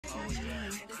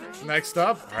Next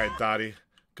up, all right, Dotty,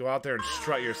 go out there and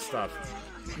strut your stuff.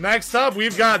 Next up,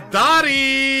 we've got Dotty.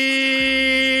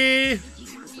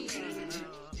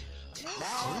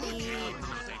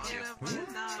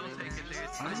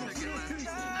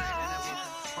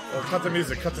 Oh, cut the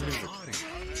music, cut the music.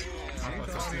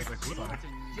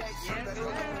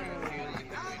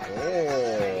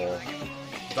 Oh,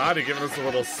 Dotty giving us a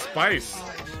little spice.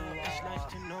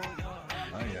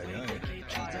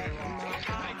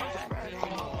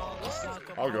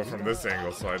 I'll go from this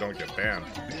angle so I don't get banned.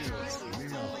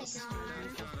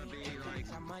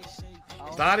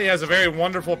 Dotty has a very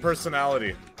wonderful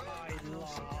personality.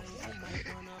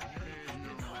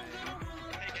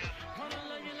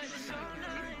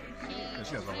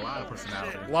 She has a lot of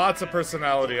personality. Lots of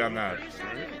personality on that.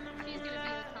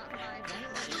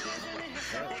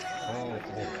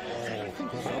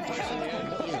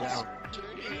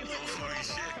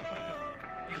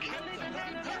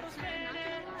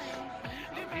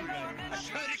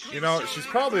 You know, she's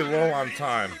probably low on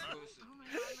time.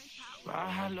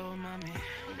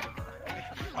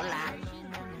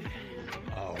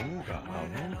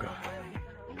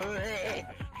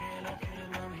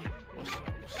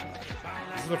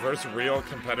 This is the first real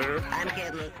competitor.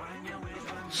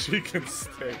 She can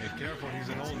stay. Hey, careful, he's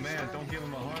an old man. Don't give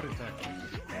him a heart attack.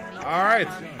 Alright,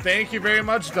 thank you very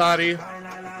much, Dotty.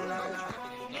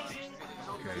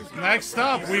 Next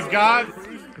up, we've got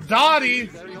Dotty.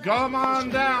 Come on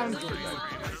down.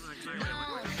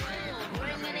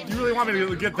 You really want me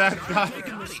to get that guy?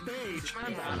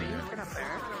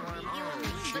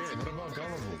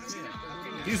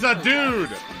 He's a dude.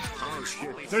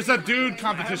 There's a dude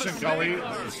competition, Gully.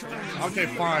 Okay,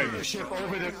 fine.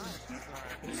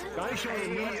 Guys showing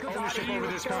immediate ownership over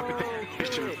this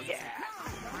competition.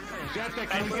 Zapdec,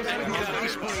 can you get out of my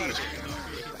face, please?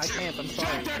 I can't, I'm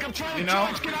sorry. Zapdec, I'm trying You know,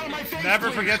 to get out of my face, never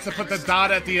please. forget to put the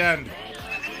dot at the end.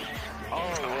 Oh,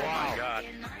 wow. My God.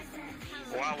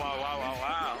 Wow, wow, wow, wow,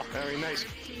 wow. Very nice.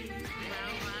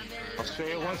 I'll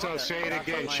say it once, I'll say it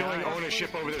again. Showing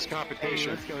ownership over this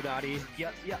competition. Let's go, Dotty.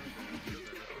 Yep, yep.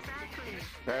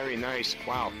 Very nice.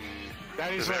 Wow.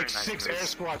 That is like Very nice 6 move. air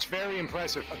squats. Very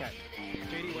impressive. Okay.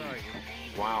 JD, where are you?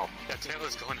 Wow. That tail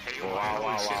is going haywire. Wow,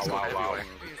 wow, Holy shit, it's wow, going wow, everywhere.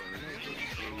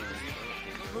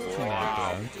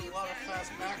 Wow.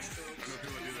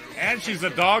 And she's a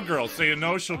dog girl, so you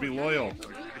know she'll be loyal.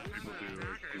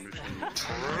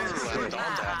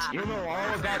 You know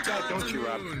all about that, don't you,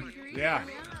 Rob? Yeah.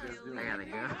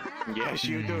 Yes,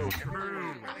 you do.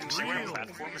 She went on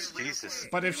platforms? Jesus.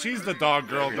 But if she's the dog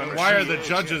girl, then why are the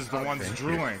judges the ones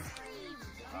drooling?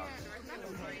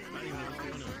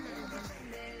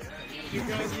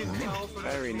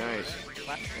 Very nice.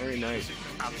 Very nice.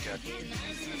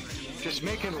 Just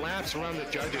making laps around the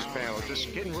judges panel.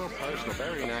 Just getting real personal.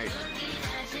 Very nice.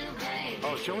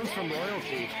 Oh, showing some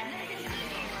loyalty.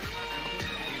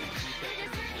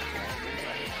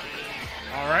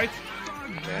 Alright?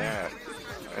 Yeah.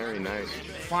 Very nice.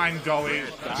 Fine, Gully.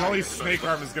 Gully's snake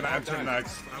arm is gonna enter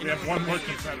next. We have one more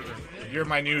competitor. You're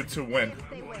my new to win.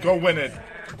 Go win it.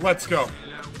 Let's go.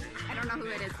 I don't know who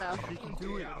it is, though.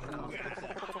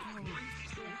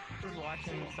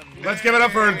 Let's give it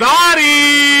up for Dotty!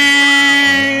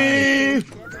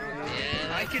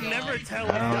 I can never tell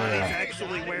if Dotty's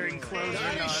actually wearing clothes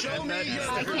or not.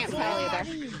 I can't tell either.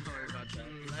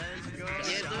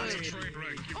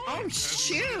 Oh,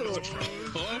 shoot!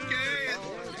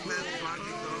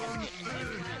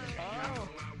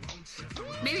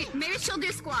 Maybe she'll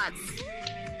do squats.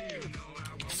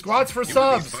 Squats for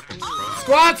subs!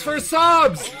 Squats for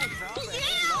subs!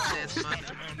 Yeah!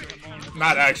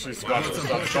 Not actually squats for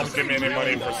subs. Don't give me any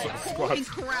money for Holy squats.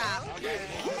 crap!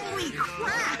 Holy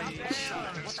crap!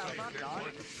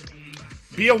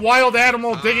 Be a wild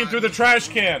animal digging through the trash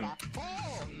can.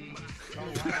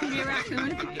 Be a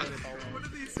raccoon.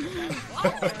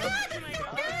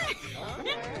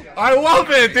 I love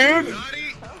it, dude!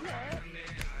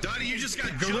 Dotty, you just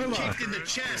got jump kicked in the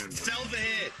chest. Sell the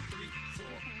hit.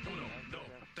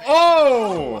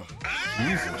 Oh!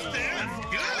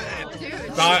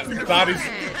 Dude, Dotty's...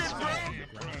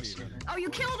 oh, you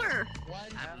killed her!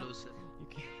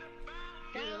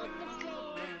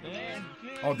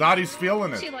 Oh, Dottie's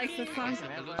feeling She it. likes this song.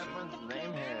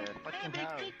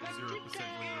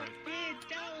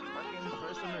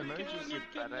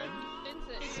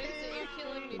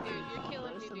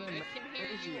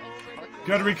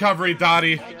 Good recovery,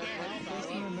 Dottie.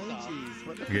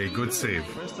 Okay, good save.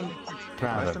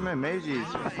 Proud of emojis.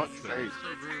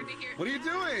 What are you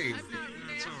doing?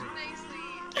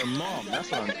 Mom,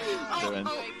 that's what I'm doing.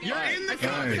 You're in the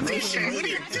competition. What are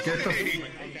you doing?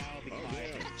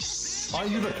 Are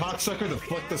you the cocksucker that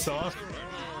flicked us off?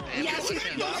 Yeah, she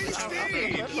flipped me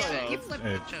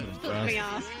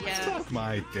off. Yeah. Suck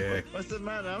my dick. What's the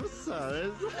matter? I'm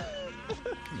sorry.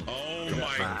 Oh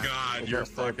my god, you're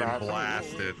fucking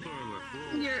blasted.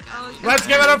 Let's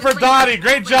give it up for Dotty.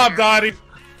 Great job, Dotty.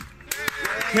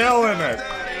 Killing it.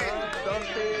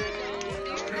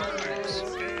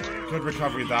 Good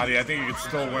recovery, Dotty. I think you can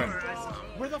still win.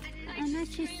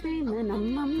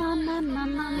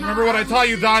 Remember what I taught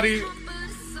you, Dotty?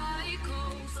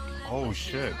 Oh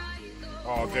shit.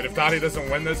 Oh, dude, if Dotty doesn't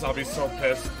win this, I'll be so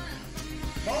pissed.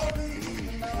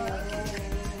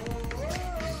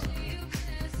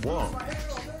 Whoa.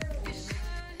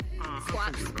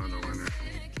 Squats.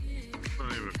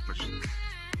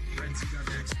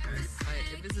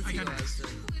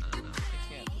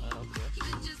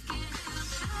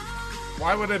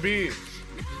 Why would it be?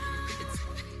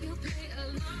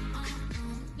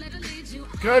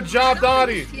 Good job,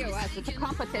 Dotty. It's a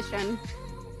competition.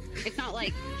 It's not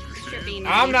like stripping.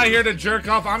 I'm not here to jerk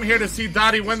off. I'm here to see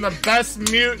Dotty win the best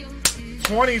mute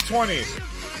 2020.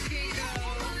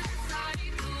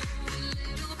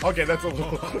 Okay, that's a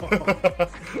little...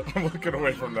 I'm looking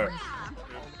away from there.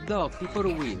 Dotty for a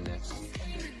win.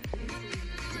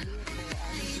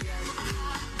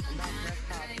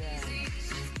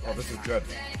 Oh, this is good.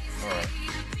 Alright.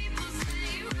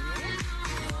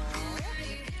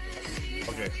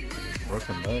 Okay.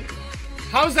 Broken leg.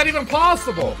 How is that even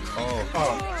possible? Oh.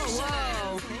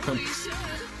 Whoa.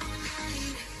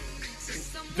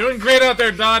 Doing great out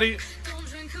there, Dotty.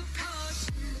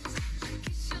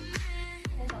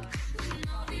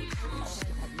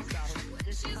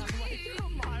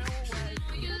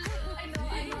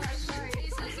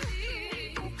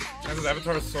 And his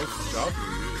avatar is so stuffed.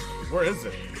 Where is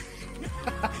it?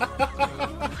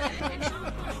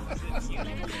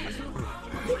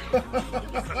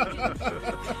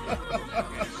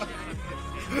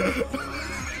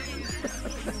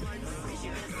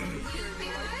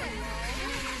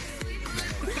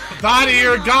 Dotty,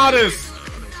 you're a goddess!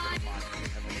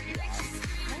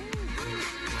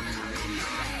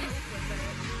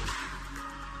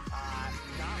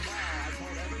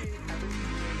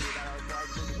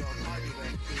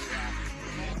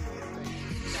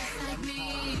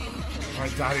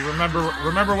 Alright, Dotty,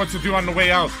 remember what to do on the way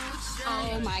out.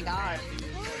 Oh my god.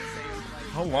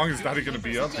 How long is Dotty gonna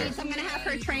be up here? I'm gonna have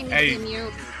her train with Hey,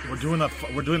 you. we're doing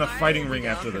a fighting ring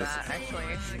after this.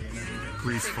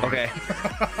 Grease fight. Okay.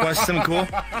 Want something cool?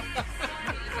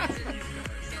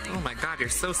 Oh my god, you're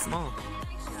so small.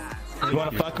 You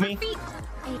wanna fuck me?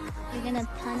 You're gonna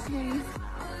punt him?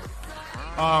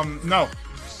 No.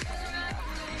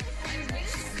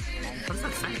 What's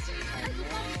that say?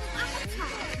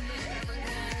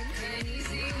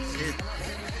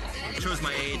 Shows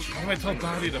my age. How do I tell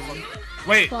Dotty to fuck?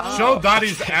 Wait, show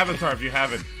Dotty's avatar if you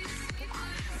haven't.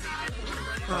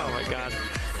 Oh my god.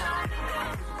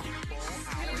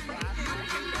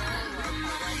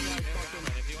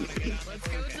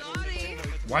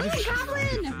 Why did she?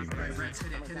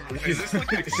 Is this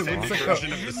like an extended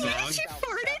version of the song?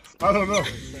 I don't know.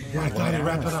 Yeah, Dotty,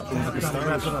 wrap it up. Dotty,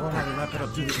 wrap it up. Dotty, wrap it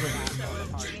up. Do this ring.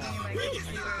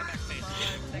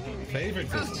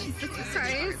 Favoritism.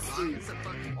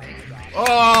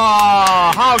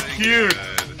 Oh, how cute.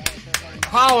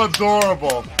 How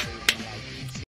adorable.